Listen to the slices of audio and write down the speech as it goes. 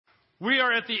We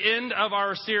are at the end of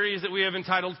our series that we have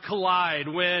entitled Collide.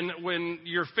 When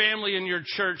your family and your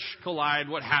church collide,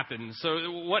 what happens?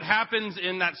 So what happens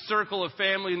in that circle of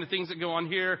family and the things that go on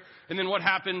here, and then what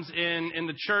happens in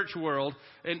the church world.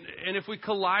 And if we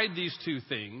collide these two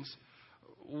things,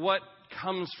 what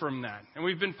comes from that? And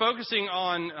we've been focusing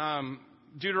on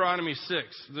Deuteronomy 6,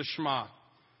 the Shema.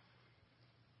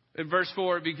 In verse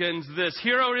 4, it begins this: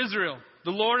 Hear, O Israel,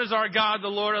 the Lord is our God, the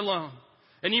Lord alone.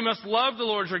 And you must love the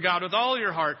Lord your God with all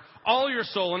your heart, all your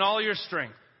soul, and all your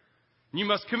strength. And you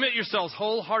must commit yourselves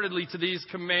wholeheartedly to these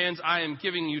commands I am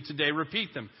giving you today.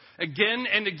 Repeat them again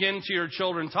and again to your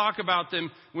children. Talk about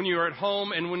them when you are at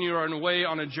home and when you are away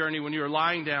on a journey, when you are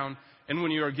lying down and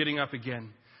when you are getting up again.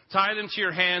 Tie them to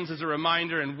your hands as a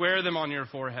reminder and wear them on your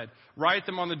forehead. Write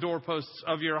them on the doorposts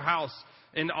of your house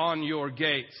and on your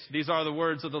gates. These are the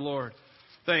words of the Lord.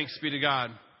 Thanks be to God.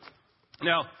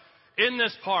 Now, in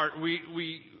this part,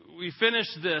 we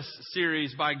finished this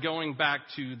series by going back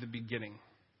to the beginning.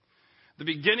 The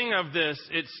beginning of this,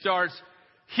 it starts,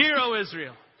 Hear, O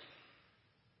Israel,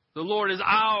 the Lord is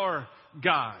our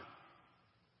God.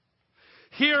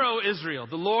 Hear, O Israel,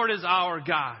 the Lord is our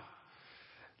God.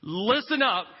 Listen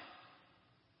up,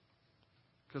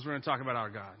 because we're going to talk about our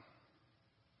God.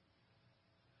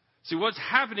 See, what's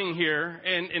happening here,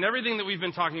 and everything that we've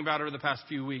been talking about over the past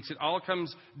few weeks, it all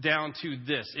comes down to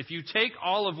this. If you take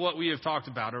all of what we have talked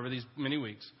about over these many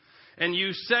weeks, and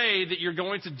you say that you're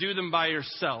going to do them by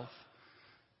yourself,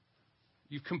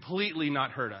 you've completely not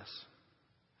heard us.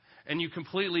 And you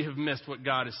completely have missed what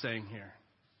God is saying here.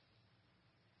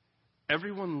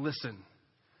 Everyone listen.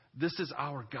 This is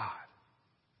our God.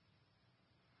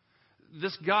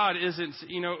 This God isn't,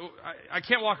 I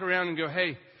can't walk around and go,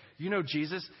 hey, you know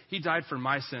Jesus, he died for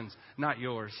my sins, not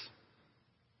yours.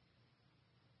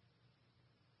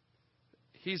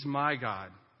 He's my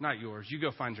God, not yours. You go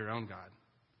find your own God.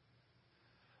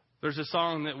 There's a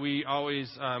song that we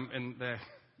always, and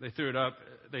they threw it up,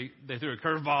 they threw a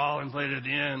curveball and played it at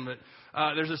the end, but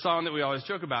there's a song that we always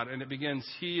joke about, and it begins,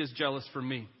 He is jealous for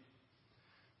me.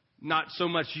 Not so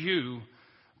much you,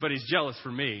 but he's jealous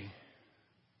for me.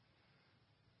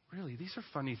 Really, these are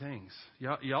funny things.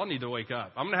 Y'all need to wake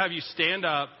up. I'm going to have you stand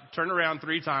up, turn around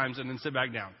 3 times, and then sit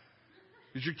back down.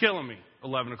 Because you're killing me.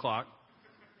 11 o'clock.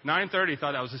 9:30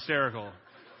 thought that was hysterical.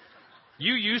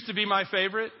 You used to be my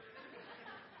favorite.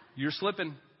 You're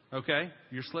slipping, okay?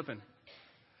 You're slipping.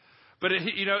 But,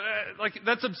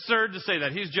 that's absurd to say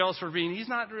that. He's jealous for me. He's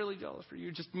not really jealous for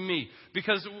you, just me.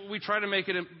 Because we try to make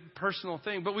it a personal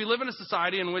thing. But we live in a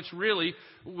society in which really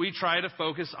we try to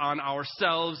focus on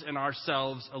ourselves and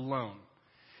ourselves alone.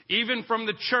 Even from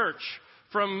the church,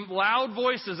 from loud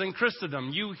voices in Christendom,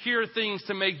 you hear things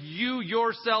to make you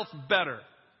yourself better.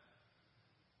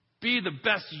 Be the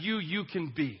best you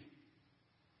can be.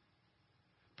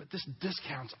 But this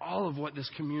discounts all of what this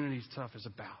community stuff is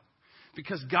about.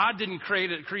 Because God didn't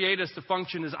create us to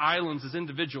function as islands, as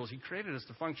individuals. He created us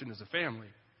to function as a family.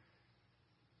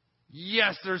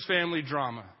 Yes, there's family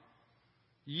drama.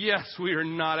 Yes, we are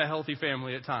not a healthy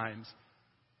family at times.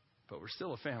 But we're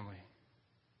still a family.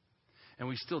 And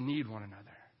we still need one another.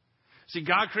 See,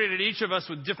 God created each of us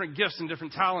with different gifts and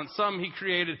different talents. Some He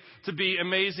created to be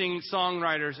amazing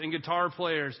songwriters and guitar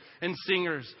players and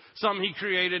singers. Some He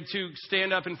created to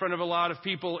stand up in front of a lot of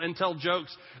people and tell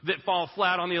jokes that fall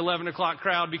flat on the 11 o'clock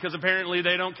crowd because apparently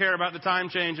they don't care about the time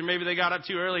change and maybe they got up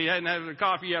too early, hadn't had their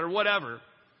coffee yet or whatever.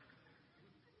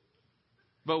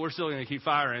 But we're still going to keep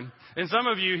firing. And some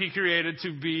of you He created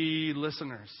to be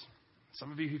listeners. Some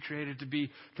of you He created to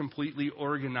be completely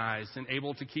organized and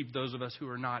able to keep those of us who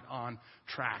are not on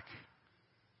track.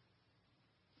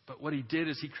 But what He did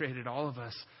is He created all of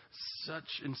us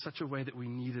in such a way that we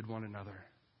needed one another.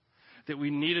 That we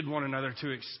needed one another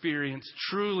to experience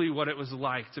truly what it was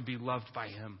like to be loved by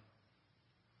Him.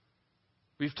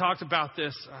 We've talked about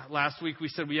this last week. We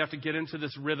said we have to get into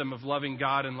this rhythm of loving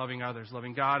God and loving others.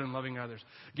 Loving God and loving others.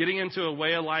 Getting into a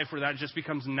way of life where that just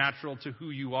becomes natural to who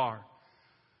you are.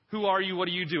 Who are you? What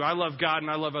do you do? I love God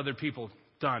and I love other people.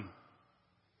 Done.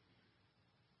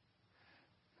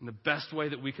 And the best way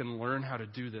that we can learn how to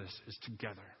do this is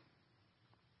together.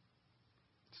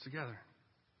 It's together.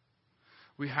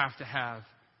 We have to have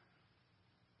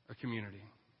a community.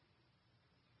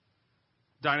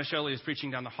 Dinah Shelley is preaching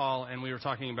down the hall, and we were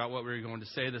talking about what we were going to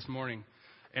say this morning.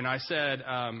 And I said,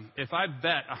 if I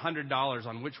bet $100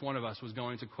 on which one of us was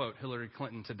going to quote Hillary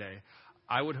Clinton today,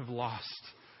 I would have lost.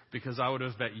 Because I would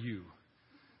have bet you.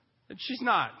 And she's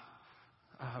not.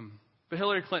 But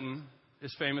Hillary Clinton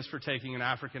is famous for taking an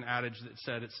African adage that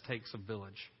said it takes a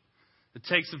village. It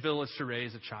takes a village to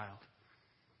raise a child.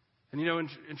 And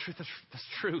in truth, that's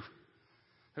true.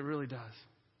 It really does.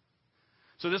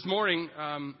 So this morning,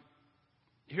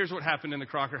 here's what happened in the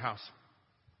Crocker house.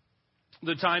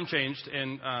 The time changed,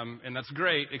 and that's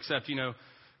great, except,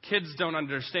 kids don't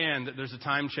understand that there's a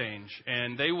time change,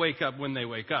 and they wake up when they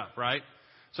wake up, right?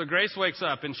 So Grace wakes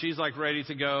up, and she's like ready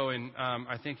to go, and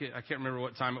I can't remember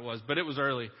what time it was, but it was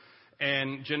early.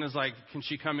 And Jenna's like, can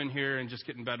she come in here and just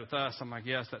get in bed with us? I'm like,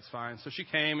 yes, that's fine. So she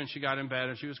came, and she got in bed,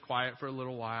 and she was quiet for a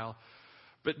little while.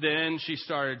 But then she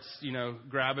starts,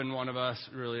 grabbing one of us.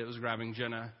 Really, it was grabbing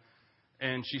Jenna.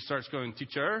 And she starts going,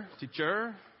 teacher,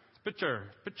 teacher, picture,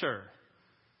 picture.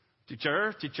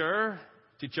 Teacher, teacher,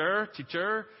 teacher,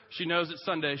 teacher. She knows it's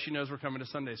Sunday. She knows we're coming to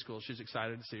Sunday school. She's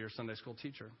excited to see her Sunday school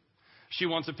teacher. She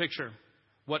wants a picture.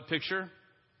 What picture?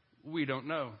 We don't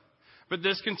know. But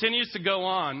this continues to go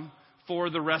on for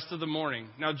the rest of the morning.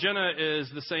 Now, Jenna is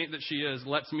the saint that she is,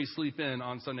 lets me sleep in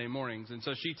on Sunday mornings. And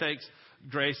so she takes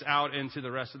Grace out into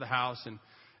the rest of the house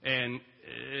and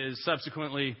is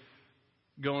subsequently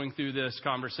going through this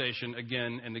conversation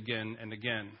again and again and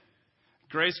again.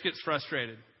 Grace gets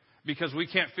frustrated because we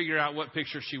can't figure out what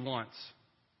picture she wants.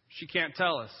 She can't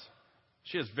tell us.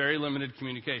 She has very limited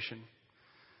communication.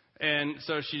 And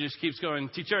so she just keeps going,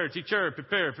 teacher, teacher,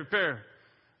 prepare, prepare.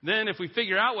 Then if we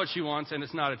figure out what she wants and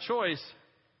it's not a choice,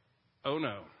 oh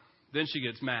no. Then she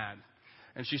gets mad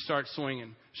and she starts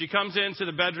swinging. She comes into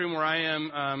the bedroom where I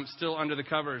am still under the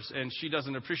covers, and she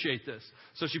doesn't appreciate this.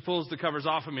 So she pulls the covers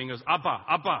off of me and goes, Abba,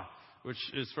 Abba, which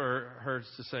is for her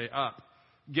to say up.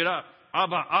 Get up,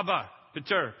 Abba, Abba,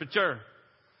 picture, picture.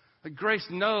 Like, Grace,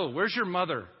 no, where's your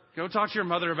mother? Go talk to your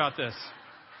mother about this.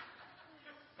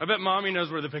 I bet Mommy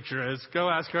knows where the picture is. Go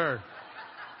ask her.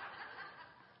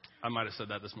 I might have said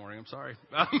that this morning. I'm sorry.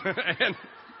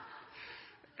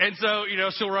 And so,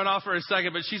 she'll run off for a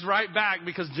second, but she's right back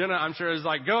because Jenna, I'm sure, is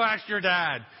like, go ask your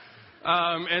dad.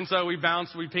 And so we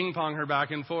ping pong her back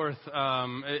and forth.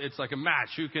 It's like a match.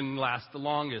 Who can last the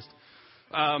longest?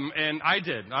 And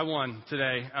I won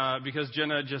today, because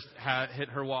Jenna just hit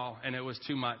her wall and it was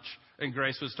too much. And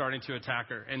Grace was starting to attack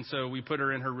her. And so we put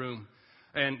her in her room.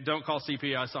 And don't call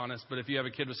CPS on us, but if you have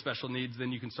a kid with special needs,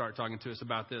 then you can start talking to us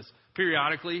about this.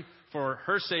 Periodically, for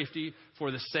her safety,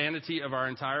 for the sanity of our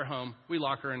entire home, we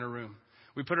lock her in a room.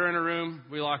 We put her in a room,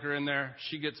 we lock her in there,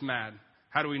 she gets mad.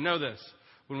 How do we know this?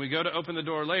 When we go to open the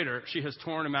door later, she has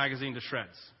torn a magazine to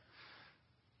shreds.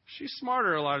 She's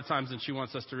smarter a lot of times than she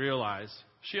wants us to realize.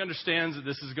 She understands that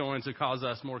this is going to cause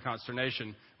us more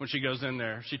consternation when she goes in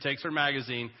there. She takes her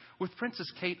magazine with Princess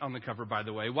Kate on the cover, by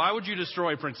the way. Why would you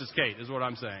destroy Princess Kate is what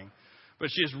I'm saying. But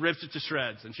she just rips it to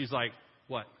shreds. And she's like,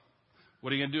 what?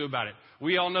 What are you going to do about it?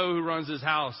 We all know who runs this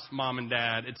house, Mom and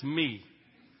Dad. It's me.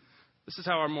 This is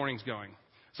how our morning's going.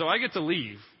 So I get to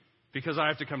leave because I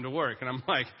have to come to work. And I'm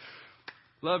like,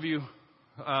 love you.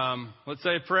 Let's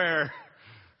say a prayer.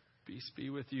 Peace be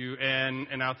with you.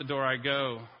 And out the door I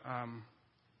go.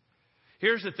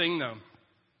 Here's the thing, though,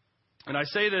 and I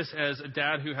say this as a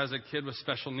dad who has a kid with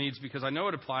special needs because I know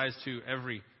it applies to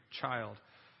every child,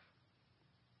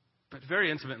 but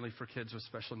very intimately for kids with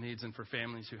special needs and for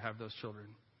families who have those children.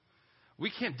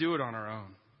 We can't do it on our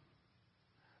own.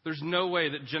 There's no way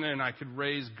that Jenna and I could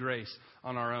raise Grace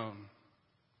on our own.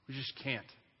 We just can't.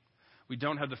 We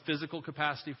don't have the physical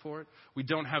capacity for it. We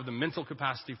don't have the mental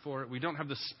capacity for it. We don't have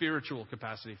the spiritual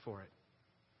capacity for it.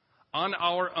 On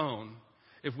our own,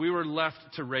 if we were left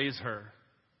to raise her,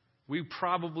 we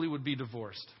probably would be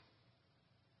divorced.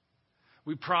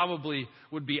 We probably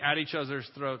would be at each other's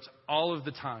throats all of the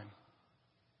time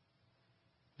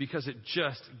because it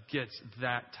just gets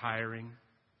that tiring.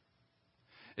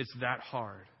 It's that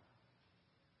hard.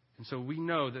 And so we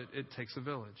know that it takes a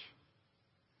village.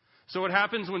 So what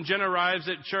happens when Jen arrives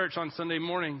at church on Sunday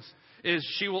mornings is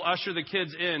she will usher the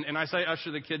kids in. And I say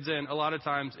usher the kids in. A lot of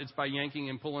times it's by yanking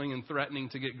and pulling and threatening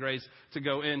to get Grace to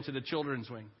go into the children's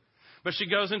wing. But she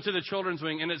goes into the children's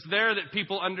wing, and it's there that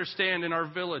people understand in our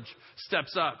village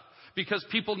steps up because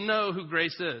people know who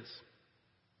Grace is.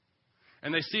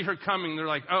 And they see her coming. They're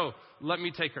like, oh, let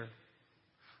me take her.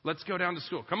 Let's go down to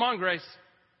school. Come on, Grace.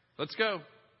 Let's go.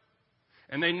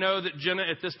 And they know that Jenna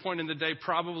at this point in the day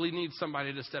probably needs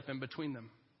somebody to step in between them.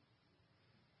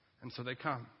 And so they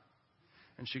come.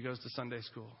 And she goes to Sunday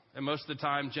school. And most of the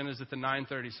time, Jenna's at the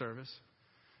 9:30 service.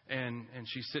 And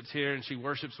she sits here and she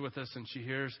worships with us and she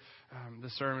hears the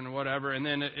sermon or whatever. And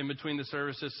then in between the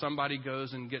services, somebody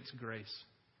goes and gets Grace.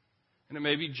 And it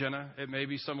may be Jenna. It may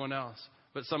be someone else.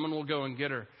 But someone will go and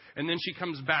get her. And then she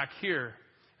comes back here.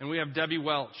 And we have Debbie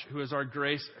Welch, who is our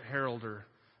Grace Heralder.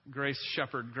 Grace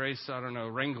Shepherd. Grace,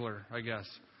 Wrangler, I guess.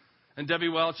 And Debbie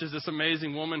Welch is this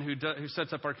amazing woman who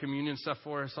sets up our communion stuff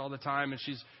for us all the time. And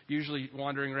she's usually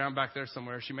wandering around back there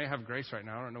somewhere. She may have Grace right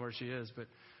now. I don't know where she is. But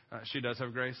She does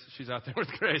have Grace. She's out there with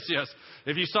Grace, yes.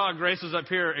 If you saw, Grace was up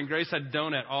here, and Grace had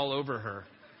donut all over her.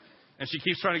 And she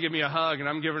keeps trying to give me a hug, and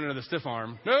I'm giving her the stiff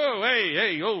arm. No,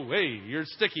 hey, you're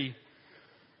sticky.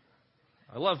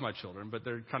 I love my children, but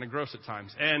they're kind of gross at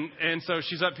times. And so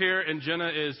she's up here, and Jenna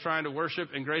is trying to worship,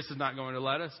 and Grace is not going to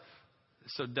let us.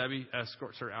 So Debbie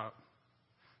escorts her out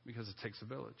because it takes a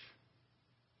village.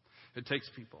 It takes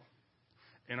people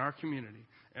in our community,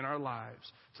 in our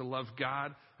lives, to love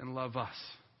God and love us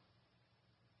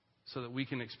so that we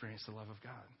can experience the love of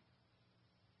God.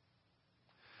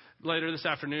 Later this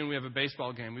afternoon, we have a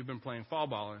baseball game. We've been playing fall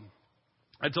ball, and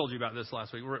I told you about this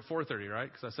last week. We're at 4:30,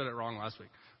 right? Because I said it wrong last week.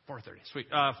 4:30, sweet.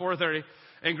 4:30,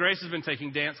 and Grace has been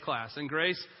taking dance class. And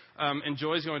Grace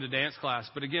enjoys going to dance class,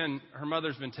 but again, her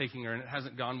mother's been taking her, and it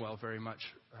hasn't gone well very much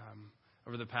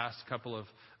over the past couple of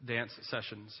dance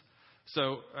sessions.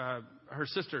 So her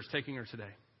sister's taking her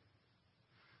today.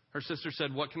 Her sister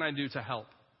said, "What can I do to help?"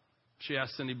 She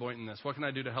asked Cindy Boynton this. "What can I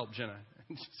do to help Jenna?"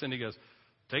 And Cindy goes,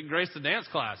 "Take Grace to dance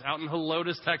class out in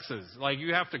Helotes, Texas. Like,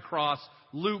 you have to cross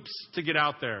loops to get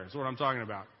out there is what I'm talking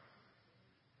about."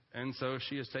 And so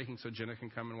she is taking so Jenna can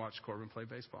come and watch Corbin play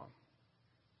baseball.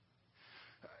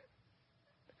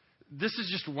 This is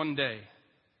just one day.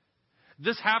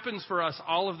 This happens for us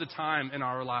all of the time in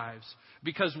our lives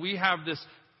because we have this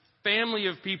family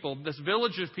of people, this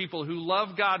village of people who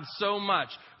love God so much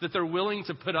that they're willing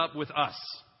to put up with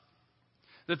us.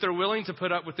 That they're willing to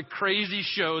put up with the crazy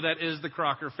show that is the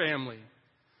Crocker family.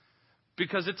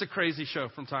 Because it's a crazy show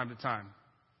from time to time.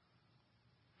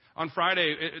 On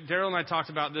Friday, Daryl and I talked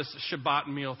about this Shabbat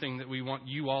meal thing that we want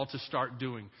you all to start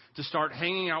doing. To start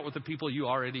hanging out with the people you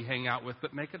already hang out with,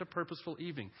 but make it a purposeful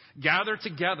evening. Gather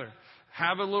together.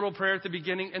 Have a little prayer at the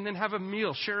beginning, and then have a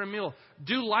meal. Share a meal.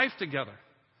 Do life together.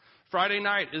 Friday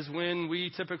night is when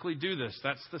we typically do this.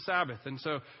 That's the Sabbath. And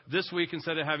so this week,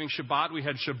 instead of having Shabbat, we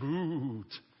had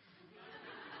Shabbut.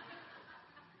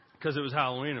 Because it was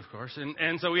Halloween, of course.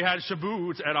 And so we had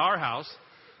Shabbut at our house.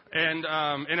 And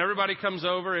everybody comes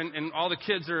over, and all the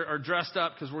kids are dressed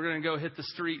up because we're going to go hit the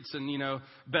streets and,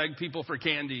 beg people for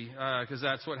candy because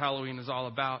that's what Halloween is all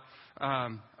about.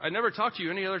 I never talked to you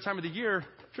any other time of the year.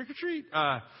 Trick or treat.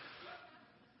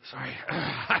 Sorry,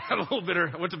 I had a little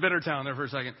bitter. I went to Bittertown there for a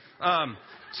second.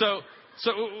 So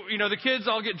the kids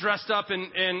all get dressed up,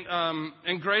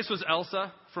 and Grace was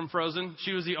Elsa from Frozen.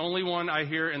 She was the only one I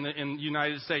hear in the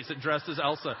United States that dressed as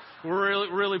Elsa. We're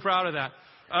really, really proud of that.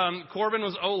 Corbin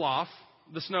was Olaf,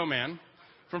 the snowman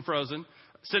from Frozen.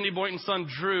 Cindy Boynton's son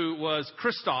Drew was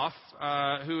Kristoff,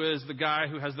 who is the guy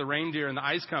who has the reindeer in the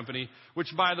ice company.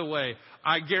 Which, by the way,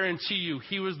 I guarantee you,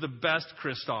 he was the best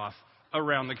Kristoff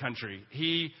around the country.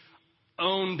 He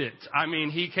owned it. I mean,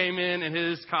 he came in and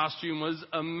his costume was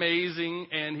amazing.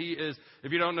 And he is,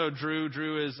 if you don't know Drew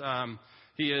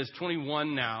he is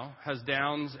 21 now, has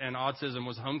Downs and autism,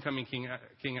 was homecoming king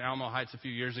in Alamo Heights a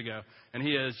few years ago. And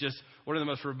he is just one of the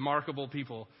most remarkable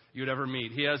people you'd ever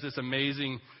meet. He has this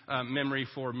amazing memory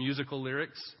for musical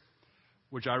lyrics,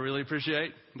 which I really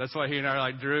appreciate. That's why he and I are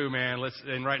like, Drew, man,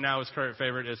 and right now his current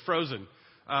favorite is Frozen.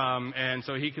 And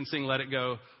so he can sing Let It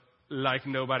Go like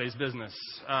nobody's business.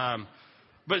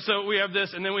 But so we have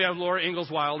this, and then we have Laura Ingalls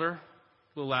Wilder,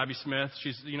 little Abby Smith.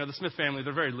 She's, the Smith family,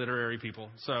 they're very literary people.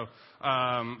 So,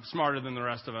 smarter than the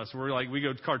rest of us. We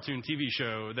go to cartoon TV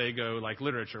show. They go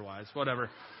literature wise, whatever.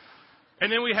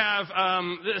 And then we have,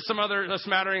 a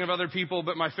smattering of other people,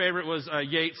 but my favorite was,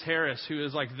 Yates Harris, who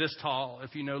is this tall,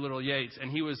 if you know little Yates.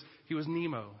 And he was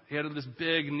Nemo. He had this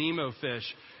big Nemo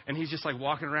fish, and he's just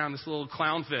walking around, this little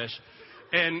clownfish.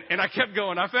 And I kept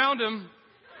going. I found him.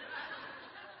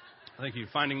 Thank you.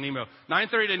 Finding Nemo.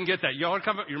 9:30 didn't get that. Y'all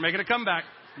you're making a comeback.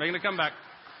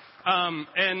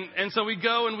 And so we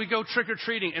go trick or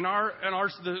treating. And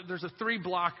there's a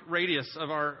 3-block radius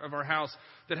of our house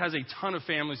that has a ton of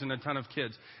families and a ton of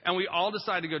kids. And we all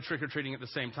decide to go trick or treating at the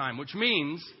same time, which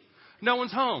means no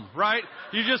one's home, right?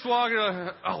 You just walk,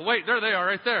 oh wait, there they are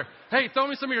right there. Hey, throw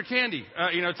me some of your candy,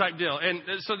 type deal. And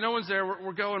so no one's there.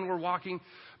 We're walking.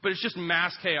 But it's just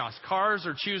mass chaos. Cars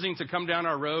are choosing to come down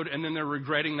our road, and then they're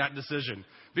regretting that decision.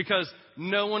 Because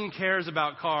no one cares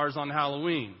about cars on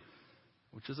Halloween.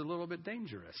 Which is a little bit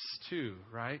dangerous, too,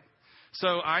 right?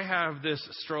 So I have this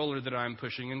stroller that I'm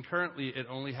pushing, and currently it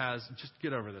only has, just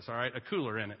get over this, all right, a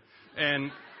cooler in it.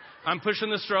 And I'm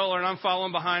pushing the stroller, and I'm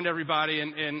following behind everybody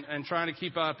and trying to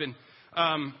keep up. And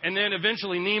then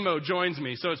eventually Nemo joins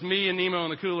me. So it's me and Nemo in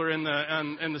the cooler in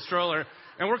the stroller.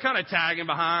 And we're kind of tagging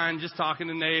behind, just talking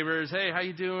to neighbors. Hey, how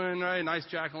you doing? Right, nice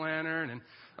jack-o'-lantern and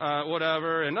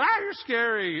whatever. And you're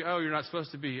scary. Oh, you're not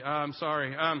supposed to be. I'm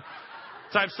sorry.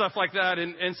 Type stuff like that.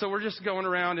 And so we're just going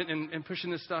around and pushing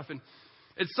this stuff.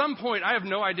 At some point, I have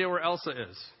no idea where Elsa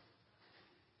is.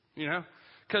 You know?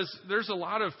 Because there's a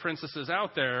lot of princesses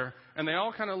out there, and they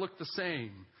all kind of look the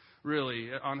same, really,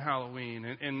 on Halloween.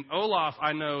 And Olaf,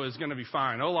 I know, is going to be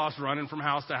fine. Olaf's running from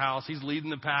house to house. He's leading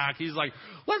the pack. He's like,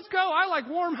 let's go. I like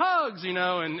warm hugs, you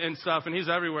know, and stuff. And he's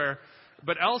everywhere.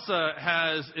 But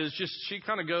Elsa she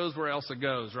kind of goes where Elsa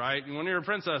goes, right? And when you're a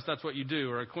princess, that's what you do.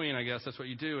 Or a queen, I guess, that's what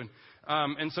you do.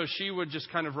 And so she would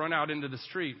just kind of run out into the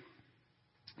street.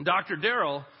 Dr.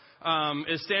 Darrell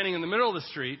is standing in the middle of the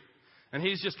street, and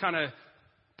he's just kind of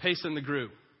pacing the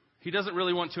group. He doesn't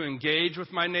really want to engage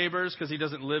with my neighbors because he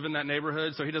doesn't live in that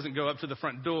neighborhood, so he doesn't go up to the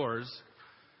front doors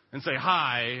and say,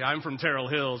 hi, I'm from Terrell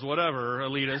Hills, whatever,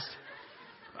 elitist.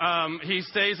 He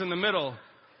stays in the middle.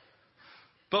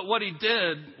 But what he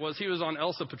did was he was on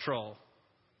Elsa patrol,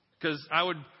 because I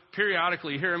would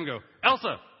periodically hear him go,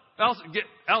 Elsa,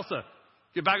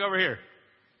 get back over here.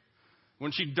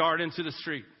 When she'd dart into the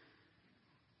street,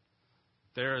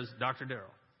 there is Dr. Darrell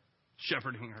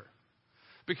shepherding her.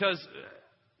 Because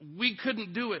we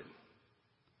couldn't do it.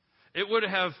 It would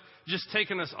have just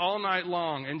taken us all night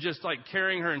long and just like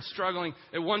carrying her and struggling.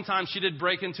 At one time, she did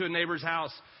break into a neighbor's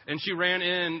house, and she ran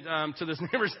in to this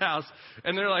neighbor's house,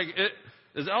 and they're like,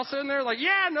 is Elsa in there? Like,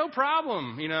 yeah, no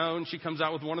problem. You know, and she comes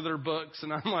out with one of their books,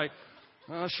 and I'm like,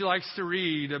 oh, she likes to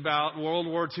read about World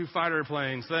War II fighter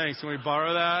planes. Thanks. Can we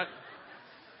borrow that?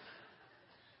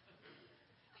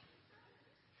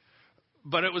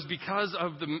 But it was because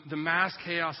of the mass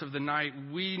chaos of the night,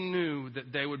 we knew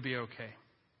that they would be okay.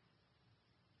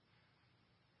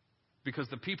 Because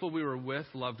the people we were with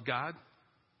loved God,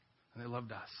 and they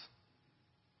loved us.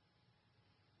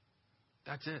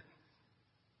 That's it.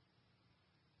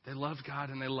 They loved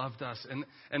God, and they loved us.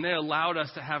 And they allowed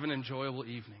us to have an enjoyable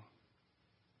evening.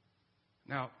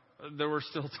 Now, there were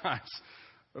still times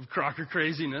of Crocker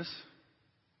craziness,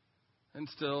 and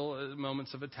still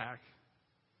moments of attack.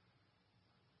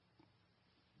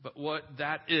 But what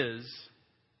that is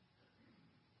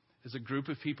a group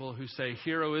of people who say,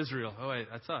 Hear, O Israel. Oh, wait,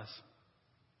 that's us.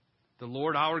 The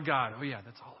Lord our God. Oh, yeah,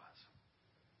 that's all of us.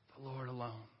 The Lord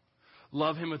alone.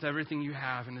 Love him with everything you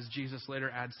have, and as Jesus later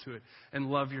adds to it,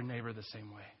 and love your neighbor the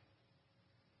same way.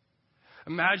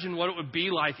 Imagine what it would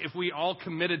be like if we all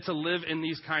committed to live in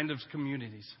these kind of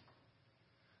communities.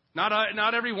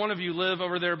 Not every one of you live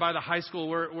over there by the high school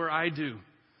where I do.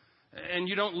 And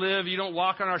you don't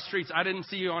walk on our streets. I didn't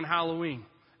see you on Halloween.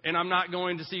 And I'm not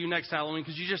going to see you next Halloween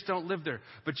because you just don't live there.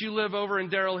 But you live over in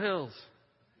Terrell Hills.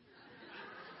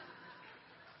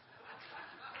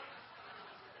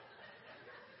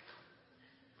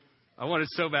 I wanted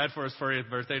so bad for his 40th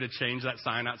birthday to change that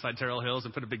sign outside Terrell Hills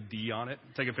and put a big D on it.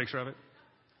 Take a picture of it.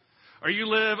 Or you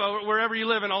live wherever you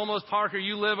live in Olmos Park, or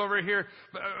you live over here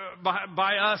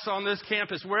by us on this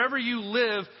campus. Wherever you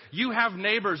live, you have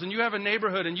neighbors, and you have a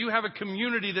neighborhood, and you have a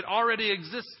community that already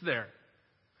exists there.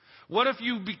 What if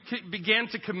you began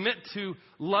to commit to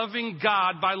loving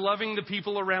God by loving the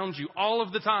people around you all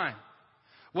of the time?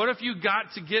 What if you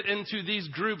got to get into these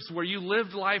groups where you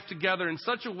lived life together in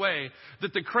such a way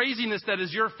that the craziness that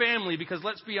is your family, because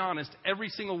let's be honest, every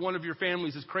single one of your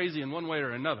families is crazy in one way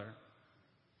or another,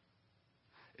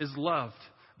 is loved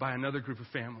by another group of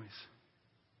families.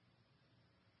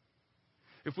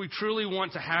 If we truly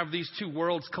want to have these two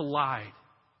worlds collide,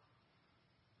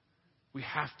 we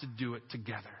have to do it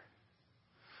together.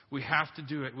 We have to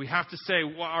do it. We have to say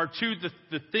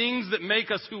the things that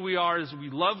make us who we are is we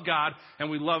love God and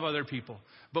we love other people.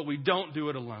 But we don't do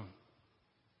it alone.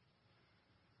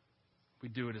 We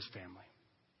do it as family.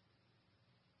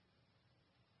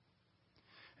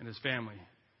 And as family,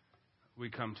 we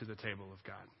come to the table of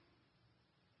God.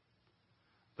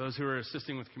 Those who are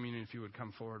assisting with communion, if you would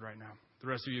come forward right now. The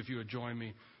rest of you, if you would join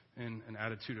me in an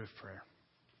attitude of prayer.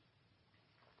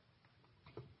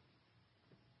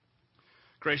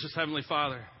 Gracious Heavenly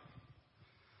Father,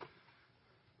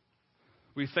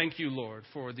 we thank you, Lord,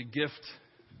 for the gift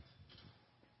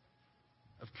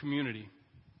of community.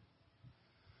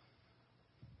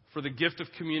 For the gift of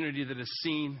community that is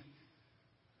seen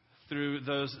through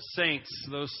those saints,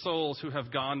 those souls who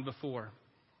have gone before.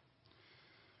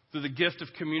 Through the gift of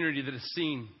community that is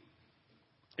seen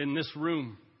in this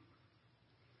room,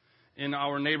 in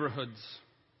our neighborhoods.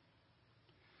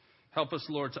 Help us,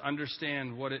 Lord, to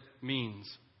understand what it means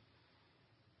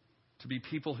to be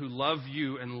people who love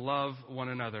you and love one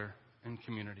another in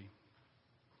community.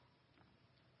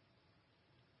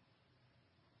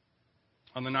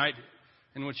 On the night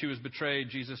in which he was betrayed,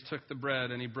 Jesus took the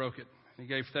bread and he broke it. He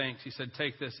gave thanks. He said,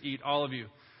 "Take this, eat all of you.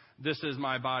 This is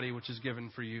my body, which is given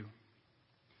for you."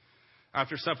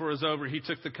 After supper was over, he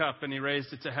took the cup and he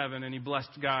raised it to heaven and he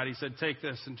blessed God. He said, "Take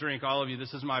this and drink, all of you.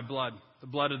 This is my blood the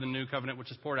blood of the new covenant,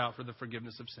 which is poured out for the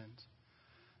forgiveness of sins.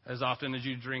 As often as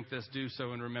you drink this, do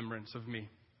so in remembrance of me.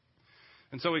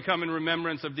 And so we come in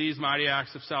remembrance of these mighty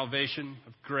acts of salvation,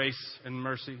 of grace and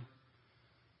mercy.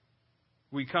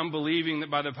 We come believing that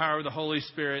by the power of the Holy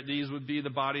Spirit, these would be the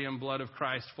body and blood of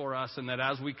Christ for us, and that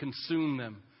as we consume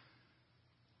them,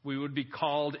 we would be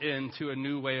called into a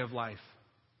new way of life,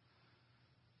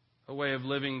 a way of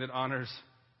living that honors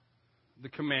the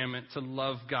commandment to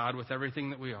love God with everything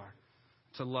that we are,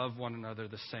 to love one another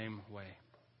the same way.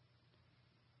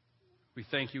 We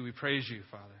thank you, we praise you,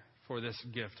 Father, for this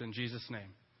gift. In Jesus'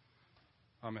 name,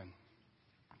 amen.